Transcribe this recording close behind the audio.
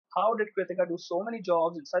How did Kritika do so many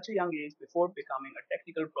jobs in such a young age before becoming a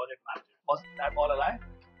technical project manager? Was that all a lie?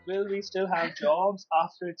 Will we still have jobs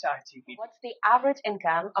after ChatGPT? What's the average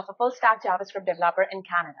income of a full stack JavaScript developer in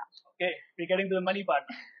Canada? Okay, we're getting to the money part.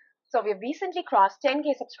 So we've recently crossed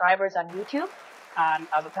 10K subscribers on YouTube. And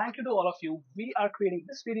as a thank you to all of you, we are creating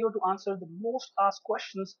this video to answer the most asked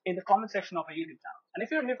questions in the comment section of our YouTube channel. And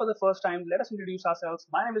if you're here for the first time, let us introduce ourselves.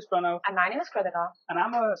 My name is Pranav. And my name is Kritika. And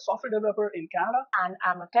I'm a software developer in Canada. And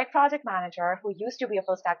I'm a tech project manager who used to be a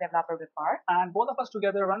full stack developer before. And both of us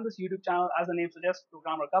together run this YouTube channel, as the name suggests,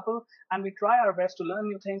 Programmer Couple. And we try our best to learn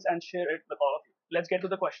new things and share it with all of you. Let's get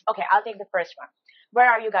to the question. Okay, I'll take the first one.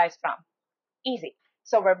 Where are you guys from? Easy.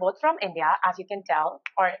 So we're both from India, as you can tell,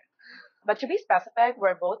 but to be specific,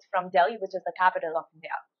 we're both from Delhi, which is the capital of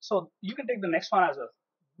India. So you can take the next one as well.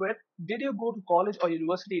 But did you go to college or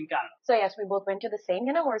university in Canada? So yes, we both went to the same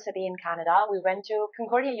university in Canada. We went to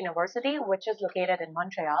Concordia University, which is located in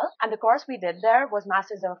Montreal. And the course we did there was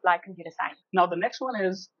Masters of Applied Computer Science. Now the next one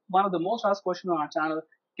is one of the most asked questions on our channel.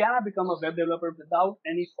 Can I become a web developer without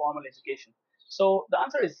any formal education? So the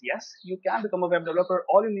answer is yes, you can become a web developer.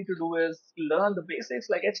 All you need to do is learn the basics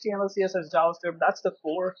like HTML, CSS, JavaScript. That's the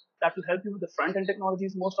core that will help you with the front-end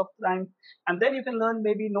technologies most of the time. And then you can learn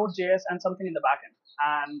maybe Node.js and something in the backend.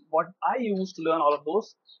 And what I used to learn all of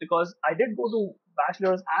those, because I did go to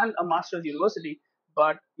bachelor's and a master's university,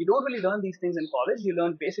 but you don't really learn these things in college. You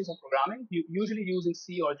learn basics of programming, usually using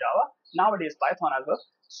C or Java, nowadays Python as well.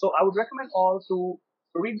 So I would recommend all to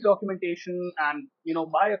read documentation and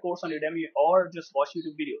buy a course on Udemy or just watch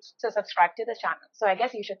YouTube videos. So subscribe to the channel. So I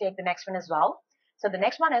guess you should take the next one as well. So the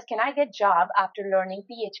next one is, can I get job after learning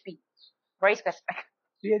PHP? Very specific.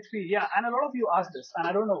 PHP, yeah, and a lot of you ask this, and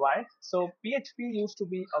I don't know why. So PHP used to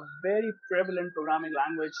be a very prevalent programming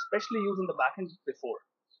language, especially used in the backend before.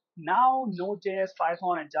 Now Node.js,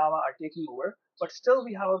 Python, and Java are taking over, but still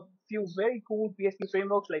we have a few very cool PHP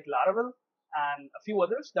frameworks like Laravel and a few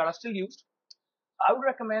others that are still used. I would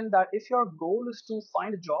recommend that if your goal is to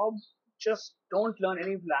find a job, just don't learn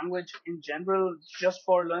any language in general just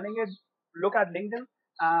for learning it. Look at LinkedIn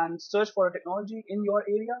and search for a technology in your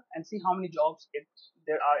area and see how many jobs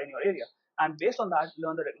there are in your area. And based on that,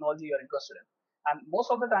 learn the technology you're interested in. And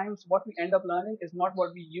most of the times, what we end up learning is not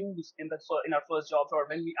what we use in our first jobs or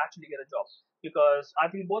when we actually get a job. Because I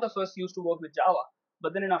think both of us used to work with Java.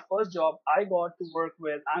 But then in our first job, I got to work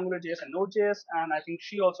with AngularJS and Node.js, and I think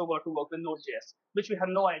she also got to work with Node.js, which we had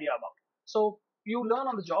no idea about. So you learn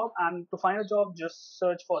on the job, and to find a job, just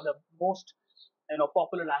search for the most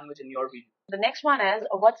popular language in your region. The next one is,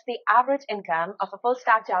 what's the average income of a full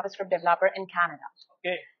stack JavaScript developer in Canada?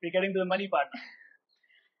 Okay, we're getting to the money part.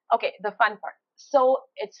 Okay, the fun part. So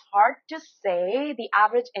it's hard to say the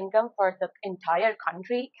average income for the entire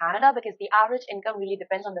country, Canada, because the average income really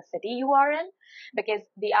depends on the city you are in, because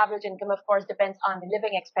the average income, of course, depends on the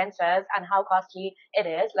living expenses and how costly it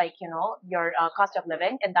is, like, your cost of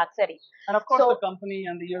living in that city. And of course, the company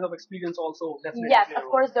and the years of experience also definitely. Yes, of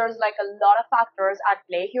course, there's like a lot of factors at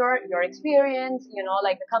play here. Your experience,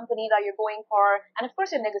 like the company that you're going for, and of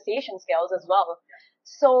course, your negotiation skills as well.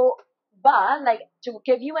 So, but like to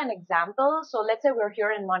give you an example, so let's say we're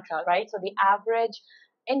here in Montreal, right? So the average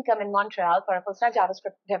income in Montreal for a full stack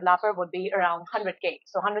JavaScript developer would be around 100K,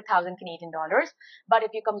 so 100,000 Canadian dollars. But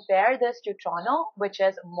if you compare this to Toronto, which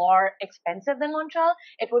is more expensive than Montreal,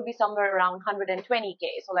 it would be somewhere around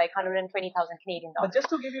 120K, so like 120,000 Canadian dollars. But just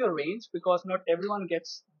to give you a range, because not everyone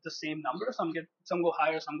gets the same number, some go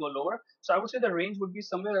higher, some go lower. So I would say the range would be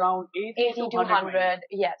somewhere around 80 to 100.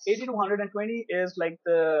 Yes. 80 to 120 is like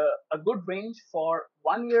a good range for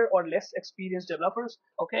 1 year or less experienced developers.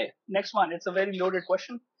 Okay, next one. It's a very loaded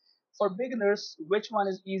question. For beginners, which one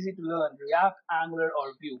is easy to learn, React, Angular,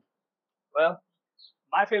 or Vue? Well,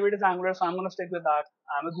 my favorite is Angular, so I'm going to stick with that.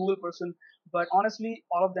 I'm a Google person, but honestly,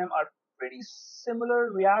 all of them are pretty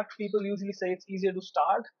similar. React, people usually say it's easier to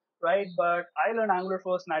start, right? But I learned Angular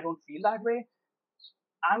first and I don't feel that way.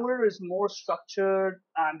 Angular is more structured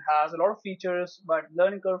and has a lot of features, but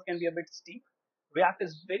learning curve can be a bit steep. React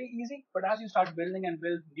is very easy, but as you start building and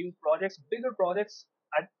build new projects, bigger projects,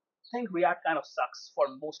 I think React kind of sucks for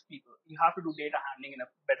most people. You have to do data handling in a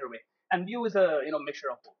better way. And Vue is a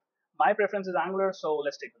mixture of both. My preference is Angular, so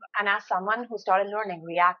let's stick with that. And as someone who started learning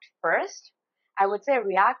React first, I would say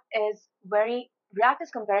React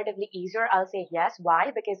is comparatively easier. I'll say yes.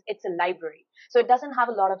 Why? Because it's a library. So it doesn't have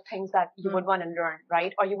a lot of things that you would want to learn,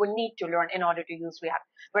 right? Or you would need to learn in order to use React.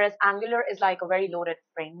 Whereas Angular is like a very loaded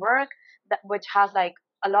framework which has like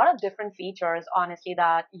a lot of different features, honestly,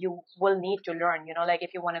 that you will need to learn, like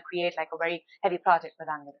if you want to create like a very heavy project with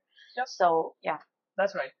Angular. Yep. So, yeah.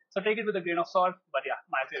 That's right. So take it with a grain of salt, but yeah,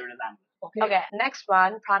 my favorite is Angular. Okay. Okay, next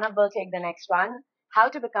one. Pranav will take the next one. How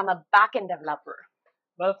to become a backend developer.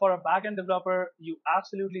 Well, for a backend developer, you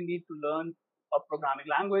absolutely need to learn a programming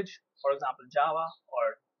language, for example, Java or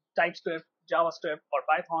TypeScript, JavaScript or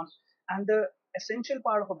Python. And the essential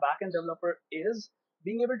part of a backend developer is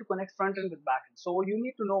being able to connect front end with backend. So you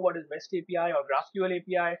need to know what is REST API or GraphQL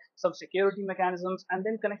API, some security mechanisms, and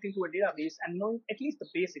then connecting to a database and knowing at least the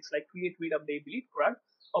basics like create, read, update, delete, CRUD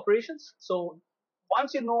operations. So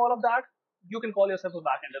once you know all of that, you can call yourself a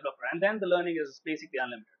backend developer, and then the learning is basically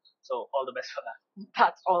unlimited. So all the best for that.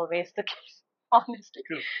 That's always the case, honestly.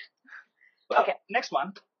 True. Well, Okay. next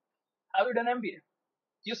one. Have you done MBA?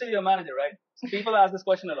 You say you're a manager, right? So people ask this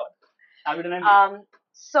question a lot. Have you done MBA?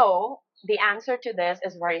 So the answer to this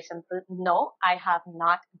is very simple. No, I have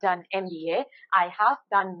not done MBA. I have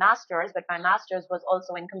done masters, but my masters was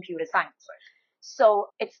also in computer science. So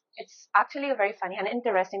it's actually a very funny and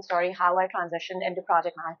interesting story how I transitioned into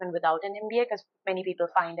project management without an MBA, because many people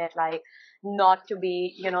find it like not to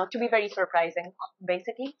be, to be very surprising,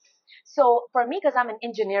 basically. So for me, because I'm an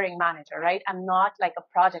engineering manager, right? I'm not like a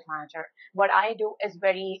project manager. What I do is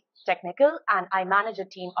very technical, and I manage a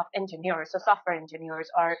team of engineers, so software engineers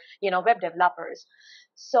or, web developers.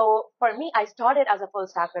 So for me, I started as a full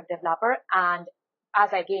stack web developer, and as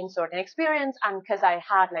I gained certain experience and because I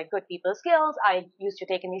had like good people skills, I used to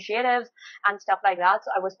take initiatives and stuff like that.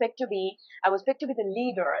 So I was picked to be the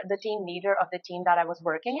leader, the team leader of the team that I was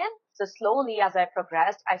working in. So slowly as I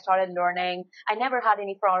progressed, I started learning. I never had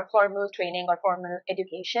any formal training or formal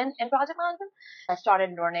education in project management. I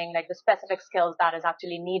started learning like the specific skills that is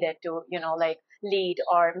actually needed to, like lead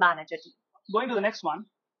or manage a team. Going to the next one.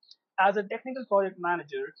 As a technical project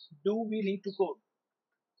manager, do we need to code?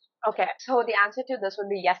 Okay, so the answer to this would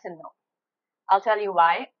be yes and no. I'll tell you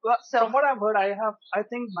why. Well, So from what I've heard, I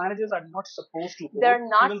think managers are not supposed to code, they're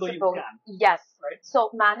not even though you supposed. can. Yes. Right?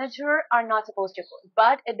 So manager are not supposed to code,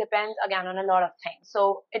 but it depends again on a lot of things.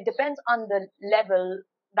 So it depends on the level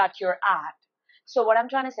that you're at. So what I'm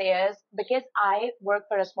trying to say is, because I work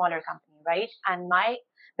for a smaller company, right? And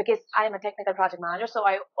because I am a technical project manager, so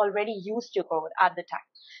I already used to code at the time.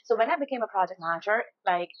 So when I became a project manager,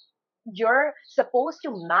 like you're supposed to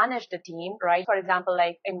manage the team, right? For example,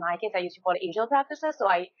 like in my case, I used to follow agile practices. So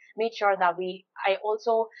I made sure that I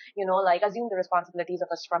also, like assume the responsibilities of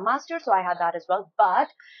a scrum master. So I had that as well. But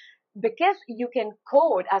because you can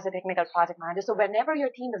code as a technical project manager, so whenever your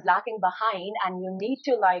team is lacking behind and you need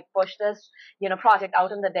to like push this, project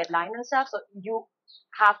out on the deadline and stuff, so you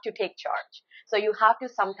have to take charge. So you have to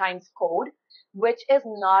sometimes code, which is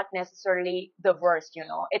not necessarily the worst,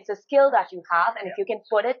 It's a skill that you have, and if you can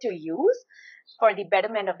put it to use for the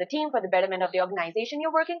betterment of the team, for the betterment of the organization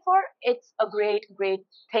you're working for, it's a great, great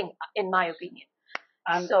thing, in my opinion.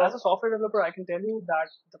 And So, as a software developer, I can tell you that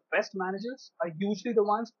the best managers are usually the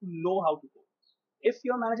ones who know how to code. If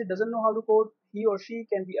your manager doesn't know how to code, he or she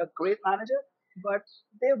can be a great manager, but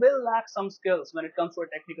they will lack some skills when it comes to a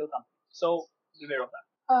technical company. So beware of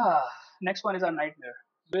that. Next one is our nightmare.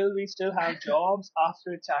 Will we still have jobs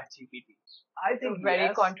after ChatGPT? I think very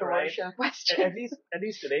yes, right? controversial question. At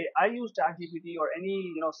least today, I use ChatGPT or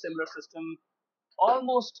any similar system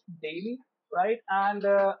almost daily, right? And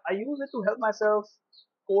I use it to help myself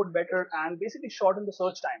code better and basically shorten the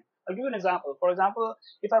search time. I'll give you an example. For example,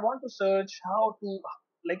 if I want to search how to,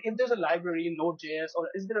 like, if there's a library in Node.js or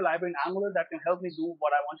is there a library in Angular that can help me do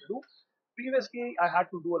what I want to do? Previously, I had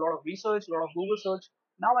to do a lot of research, a lot of Google search.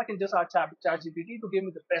 Now I can just ask ChatGPT to give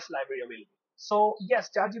me the best library available. So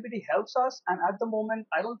yes, ChatGPT helps us, and at the moment,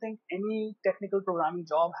 I don't think any technical programming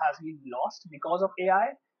job has been lost because of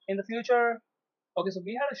AI. In the future, okay, so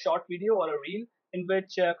we had a short video or a reel in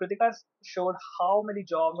which Kritika showed how many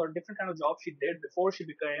jobs or different kind of jobs she did before she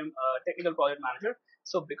became a technical project manager.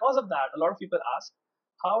 So because of that, a lot of people ask,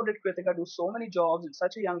 how did Kritika do so many jobs in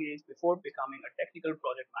such a young age before becoming a technical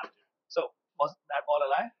project manager? So was that all a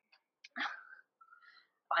lie?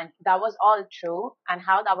 Fine. That was all true. And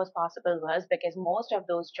how that was possible was because most of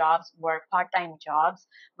those jobs were part-time jobs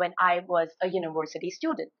when I was a university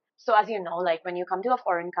student. So as you know, like when you come to a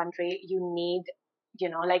foreign country,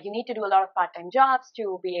 like you need to do a lot of part-time jobs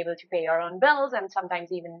to be able to pay your own bills and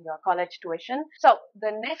sometimes even your college tuition. So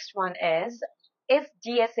the next one is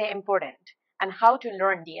DSA important and how to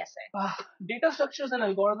learn DSA? Data structures and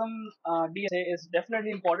algorithm, DSA is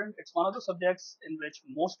definitely important. It's one of the subjects in which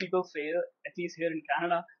most people fail, at least here in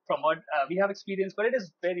Canada, from what we have experienced, but it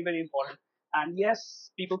is very, very important. And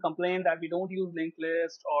yes, people complain that we don't use linked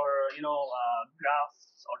lists or,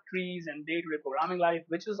 graphs or trees in day-to-day programming life,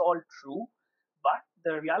 which is all true. But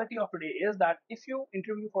the reality of today is that if you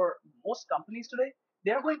interview for most companies today,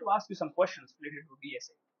 they are going to ask you some questions related to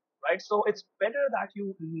DSA, right? So it's better that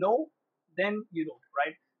you know then you don't,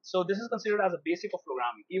 right? So this is considered as a basic of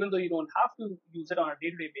programming. Even though you don't have to use it on a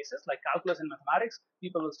day-to-day basis, like calculus and mathematics,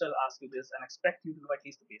 people will still ask you this and expect you to know at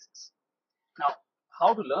least the basics. Now,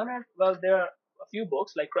 how to learn it? Well, there are a few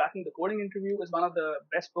books, like Cracking the Coding Interview is one of the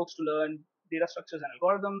best books to learn data structures and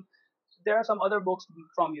algorithms. There are some other books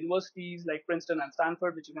from universities like Princeton and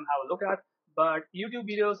Stanford, which you can have a look at. But YouTube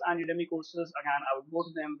videos and Udemy courses, again, I would go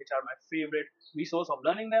to them, which are my favorite resource of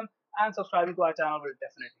learning them. And subscribing to our channel will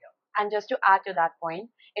definitely help. And just to add to that point,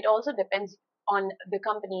 it also depends on the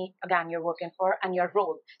company, again, you're working for and your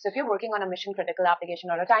role. So if you're working on a mission critical application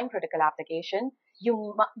or a time critical application,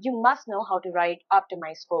 you must know how to write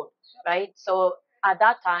optimized code, right? So at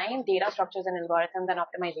that time, data structures and algorithms and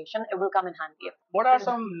optimization, it will come in handy. What are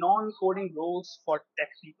some non-coding roles for tech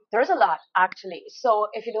people? There's a lot, actually. So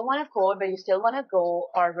if you don't want to code, but you still want to go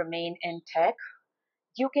or remain in tech,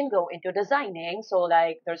 you can go into designing. So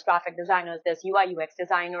like there's graphic designers, there's UI UX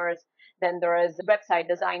designers, then there is website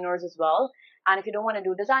designers as well. And if you don't want to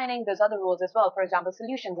do designing, there's other roles as well. For example,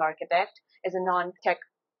 solutions architect is a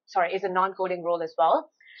non-coding role as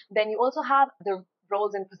well. Then you also have the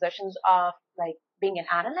roles and positions of like being an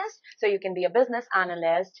analyst. So you can be a business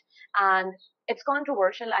analyst, and it's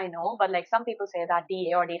controversial, I know, but like some people say that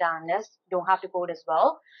DA or data analysts don't have to code as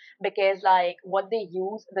well, because like what they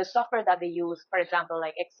use, the software that they use, for example,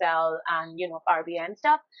 like Excel and, Power BI and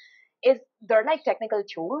stuff, is they're like technical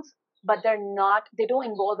tools, but they don't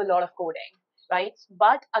involve a lot of coding, right?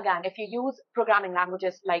 But again, if you use programming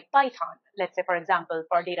languages like Python, let's say, for example,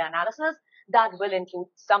 for data analysis, that will include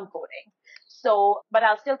some coding. So, but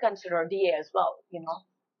I'll still consider DA as well.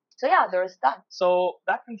 So yeah, there's that. So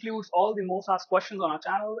that concludes all the most asked questions on our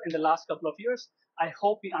channel in the last couple of years. I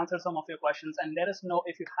hope we answered some of your questions, and let us know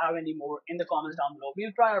if you have any more in the comments down below.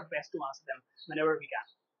 We'll try our best to answer them whenever we can.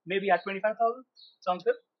 Maybe at 25,000? Sounds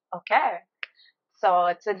good? Okay. So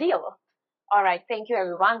it's a deal. All right. Thank you,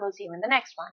 everyone. We'll see you in the next one.